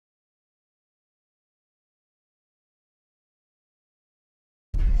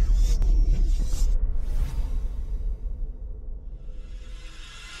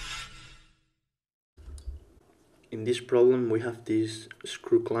In this problem we have this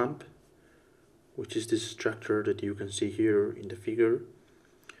screw clamp, which is this structure that you can see here in the figure,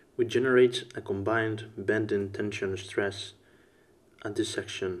 which generates a combined bending tension stress at this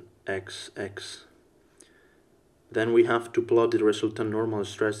section XX. Then we have to plot the resultant normal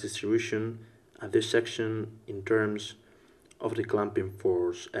stress distribution at this section in terms of the clamping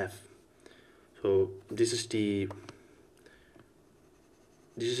force F. So this is the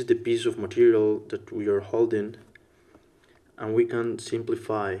piece of material that we are holding, and we can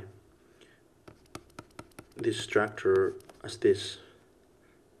simplify this structure as this.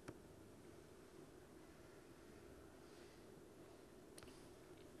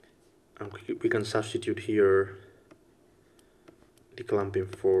 And we can substitute here the clamping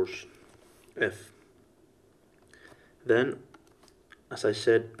force F. Then, as I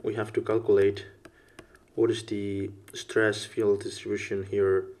said, we have to calculate what is the stress field distribution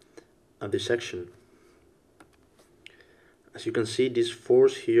here at this section. As you can see, this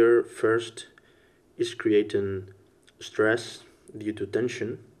force here first is creating stress due to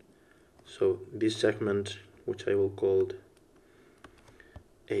tension. So this segment, which I will call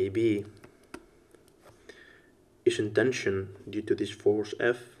AB, is in tension due to this force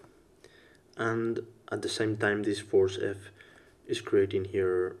F, and at the same time this force F is creating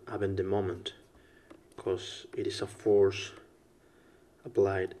here a bending moment, because it is a force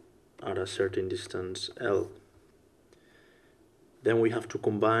applied at a certain distance L. Then we have to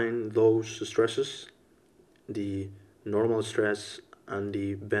combine those stresses, the normal stress and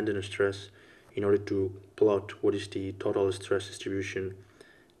the bending stress, in order to plot what is the total stress distribution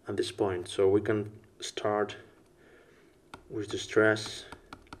at this point. So we can start with the stress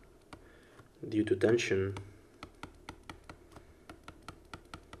due to tension.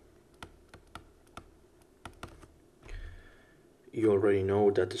 You already know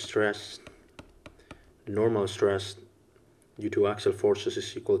that the normal stress due to axial forces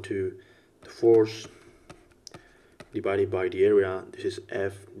is equal to the force divided by the area. This is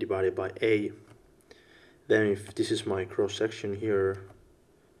F divided by A. Then if this is my cross section here,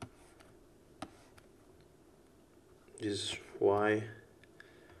 this is Y.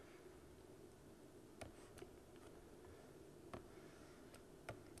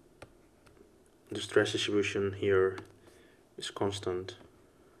 The stress distribution here is constant,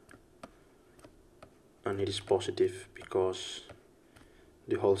 and it is positive because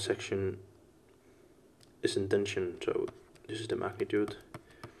the whole section is in tension. So this is the magnitude,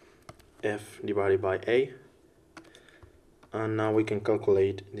 F divided by A. And now we can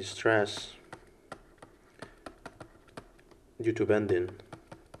calculate the stress due to bending.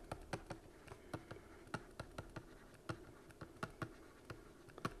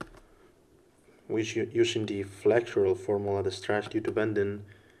 Which, using the flexural formula, the stress due to bending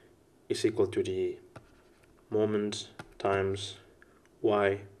is equal to the moment times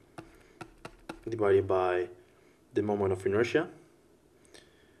Y divided by the moment of inertia.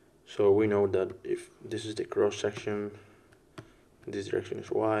 So we know that if this is the cross section, this direction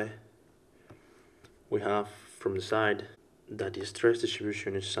is Y, we have from the side that the stress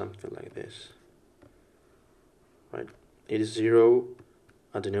distribution is something like this, right? It is 0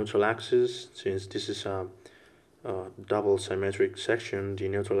 at the neutral axis. Since this is a double symmetric section, the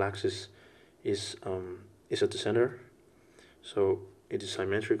neutral axis is at the center, so it is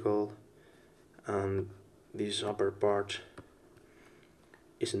symmetrical, and this upper part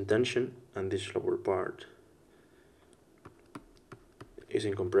is in tension and this lower part is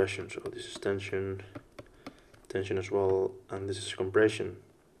in compression. So this is tension as well, and this is compression.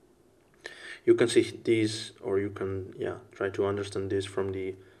 You can see this, or you can try to understand this from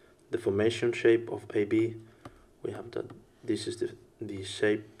the deformation shape of AB. We have that this is the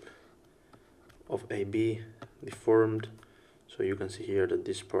shape of AB deformed. So you can see here that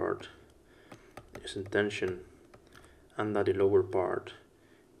this part is in tension and that the lower part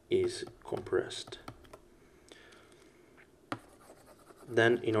is compressed.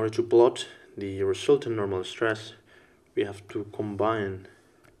 Then, in order to plot the resultant normal stress, we have to combine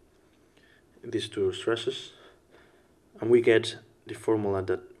these two stresses, and we get the formula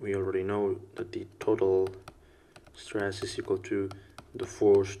that we already know, that the total stress is equal to the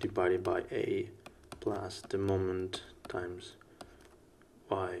force divided by A plus the moment times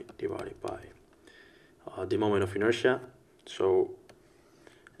Y divided by the moment of inertia. So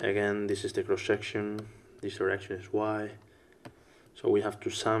again, this is the cross section, this direction is Y, so we have to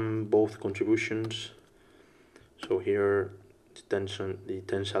sum both contributions. So here the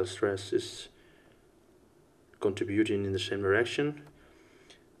tensile stress is contributing in the same direction,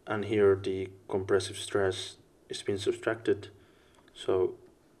 and here the compressive stress is being subtracted. So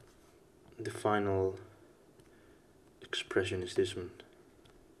the final expression is this one.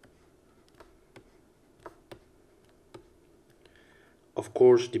 Of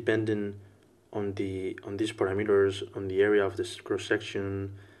course, depending on these parameters, on the area of this cross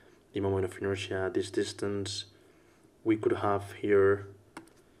section, the moment of inertia, this distance, we could have here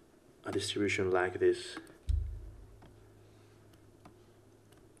a distribution like this.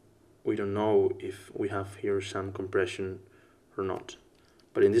 We don't know if we have here some compression or not,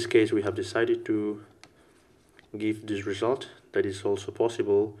 but in this case we have decided to give this result. That is also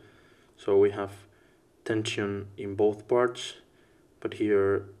possible. So we have tension in both parts, but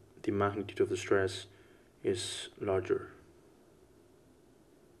here the magnitude of the stress is larger.